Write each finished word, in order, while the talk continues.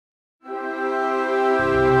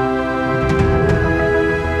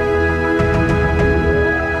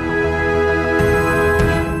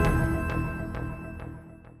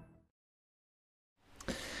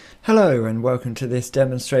Hello and welcome to this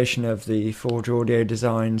demonstration of the Forge Audio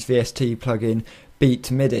Designs VST plugin Beat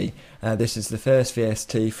to MIDI. This is the first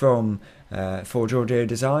VST from Forge Audio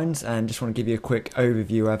Designs, and just want to give you a quick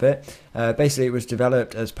overview of it. Basically it was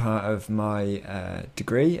developed as part of my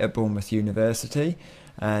degree at Bournemouth University,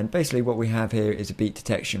 and basically what we have here is a beat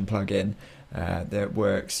detection plugin that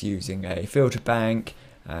works using a filter bank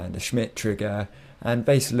and a Schmidt trigger, and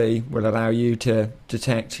basically will allow you to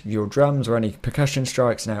detect your drums or any percussion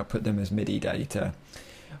strikes and output them as MIDI data.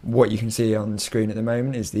 What you can see on the screen at the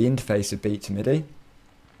moment is the interface of Beat to MIDI.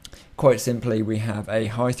 Quite simply, we have a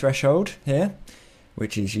high threshold here,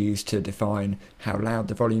 which is used to define how loud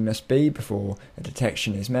the volume must be before a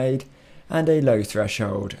detection is made, and a low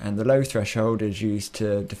threshold, and the low threshold is used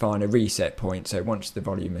to define a reset point. So once the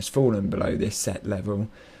volume has fallen below this set level,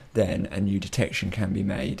 then a new detection can be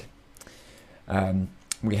made.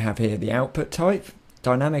 We have here the output type.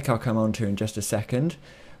 Dynamic I'll come on to in just a second,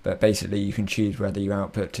 but basically you can choose whether you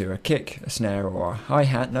output to a kick, a snare or a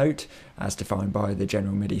hi-hat note as defined by the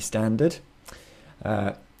general MIDI standard.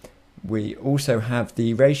 We also have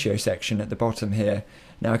the ratio section at the bottom here.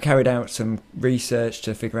 Now I carried out some research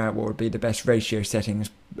to figure out what would be the best ratio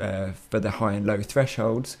settings for the high and low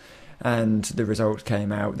thresholds, and the results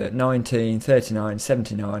came out that 19, 39,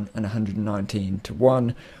 79 and 119 to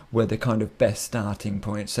 1 were the kind of best starting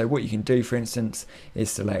points. So what you can do, for instance, is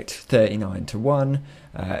select 39 to 1,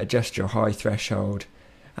 adjust your high threshold,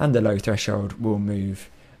 and the low threshold will move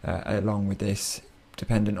along with this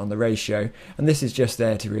dependent on the ratio. And this is just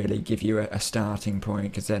there to really give you a starting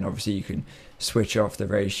point, because then obviously you can switch off the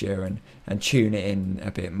ratio and tune it in a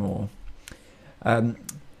bit more.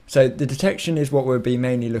 So the detection is what we'll be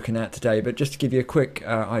mainly looking at today, but just to give you a quick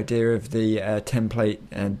idea of the template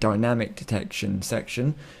and dynamic detection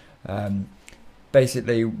section,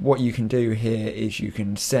 basically what you can do here is you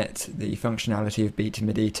can set the functionality of Beat to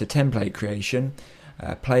MIDI to template creation,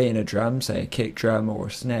 play in a drum, say a kick drum or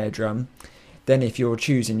a snare drum. Then if you're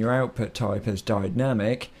choosing your output type as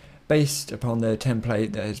dynamic, based upon the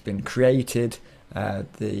template that has been created,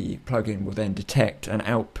 the plugin will then detect and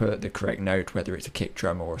output the correct note, whether it's a kick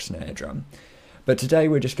drum or a snare drum. But today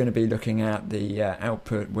we're just going to be looking at the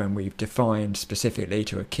output when we've defined specifically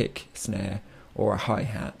to a kick, snare or a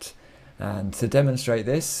hi-hat. And to demonstrate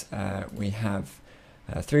this, we have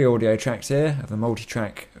 3 audio tracks here of a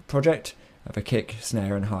multi-track project of a kick,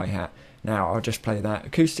 snare and hi-hat. Now I'll just play that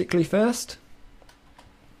acoustically first.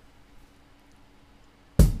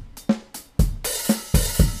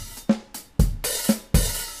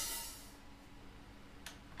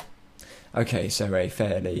 Okay, so a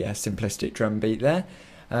fairly simplistic drum beat there.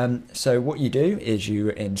 So what you do is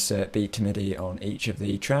you insert Beat to MIDI on each of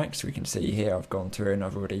the tracks. We can see here I've gone through and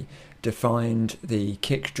I've already defined the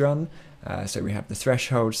kick drum. So we have the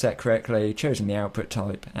threshold set correctly, chosen the output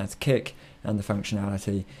type as kick, and the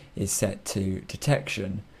functionality is set to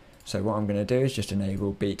detection. So what I'm going to do is just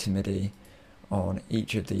enable Beat to MIDI on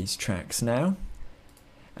each of these tracks now.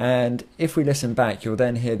 And if we listen back, you'll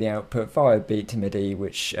then hear the output via Beat to MIDI,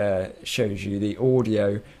 which shows you the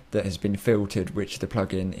audio that has been filtered, which the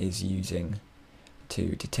plugin is using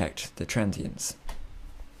to detect the transients.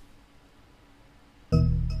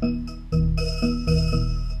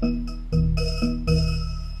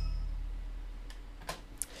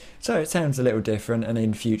 So it sounds a little different, and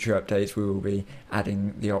in future updates we will be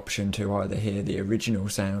adding the option to either hear the original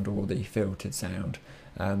sound or the filtered sound.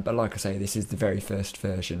 But like I say, this is the very first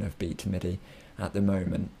version of Beat to MIDI at the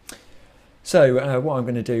moment. So what I'm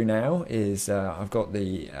going to do now is I've got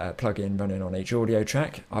the plugin running on each audio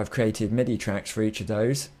track. I've created MIDI tracks for each of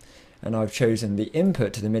those, and I've chosen the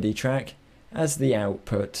input to the MIDI track as the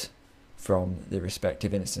output from the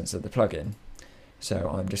respective instance of the plugin. So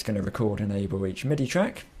I'm just going to record and enable each MIDI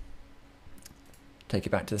track, take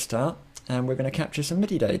it back to the start, and we're going to capture some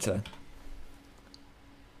MIDI data.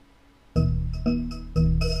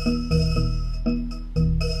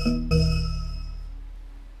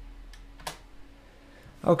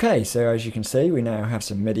 Okay, so as you can see, we now have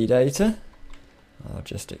some MIDI data. I'll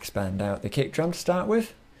just expand out the kick drum to start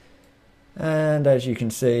with. And as you can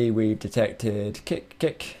see, we've detected kick,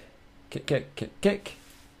 kick, kick, kick, kick, kick.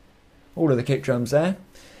 All of the kick drums there.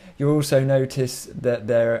 You'll also notice that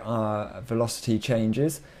there are velocity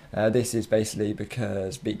changes. This is basically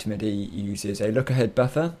because Beat to MIDI uses a look-ahead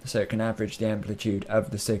buffer, so it can average the amplitude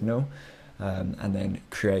of the signal and then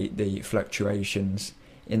create the fluctuations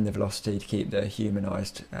in the velocity to keep the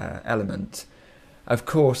humanized element. Of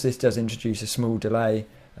course, this does introduce a small delay,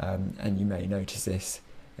 and you may notice this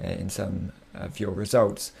in some of your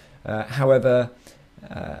results. However,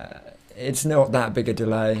 it's not that big a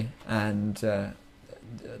delay, and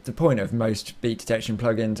the point of most beat detection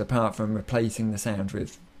plugins, apart from replacing the sounds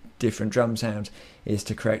with different drum sounds, is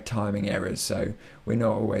to correct timing errors. So we're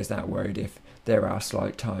not always that worried if there are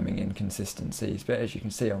slight timing inconsistencies, but as you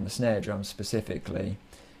can see on the snare drum specifically,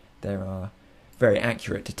 there are very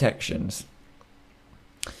accurate detections.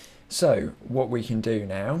 So what we can do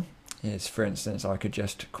now is, for instance, I could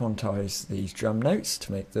just quantize these drum notes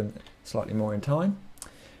to make them slightly more in time.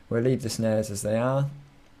 We'll leave the snares as they are,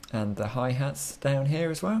 and the hi-hats down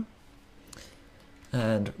here as well.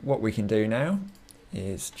 And what we can do now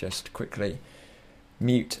is just quickly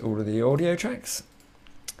mute all of the audio tracks,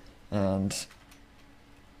 and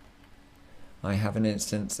I have an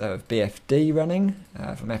instance of BFD running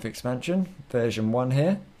from F Expansion version 1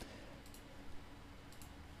 here,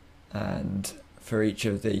 and for each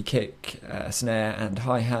of the kick, snare and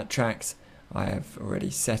hi-hat tracks I have already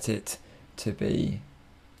set it to be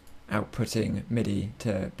outputting MIDI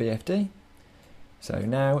to BFD. So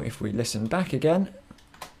now if we listen back again,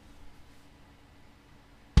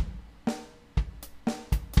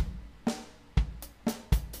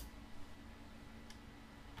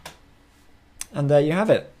 and there you have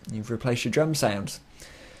it, you've replaced your drum sounds.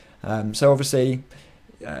 So obviously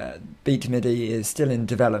Beat MIDI is still in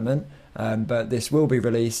development, but this will be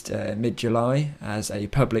released mid-July as a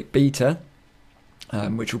public beta,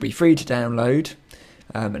 which will be free to download,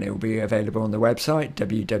 and it will be available on the website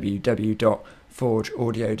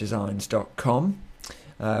www.forgeaudiodesigns.com,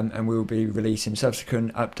 and we will be releasing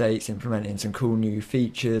subsequent updates, implementing some cool new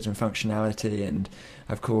features and functionality, and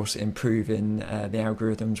of course improving the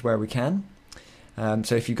algorithms where we can.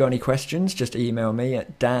 So if you've got any questions, just email me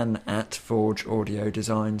at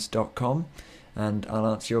dan@forgeaudiodesigns.com and I'll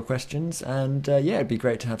answer your questions. And yeah, it'd be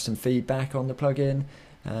great to have some feedback on the plugin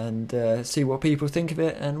and see what people think of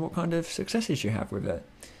it and what kind of successes you have with it.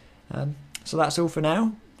 So that's all for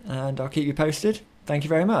now, and I'll keep you posted. Thank you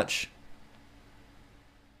very much.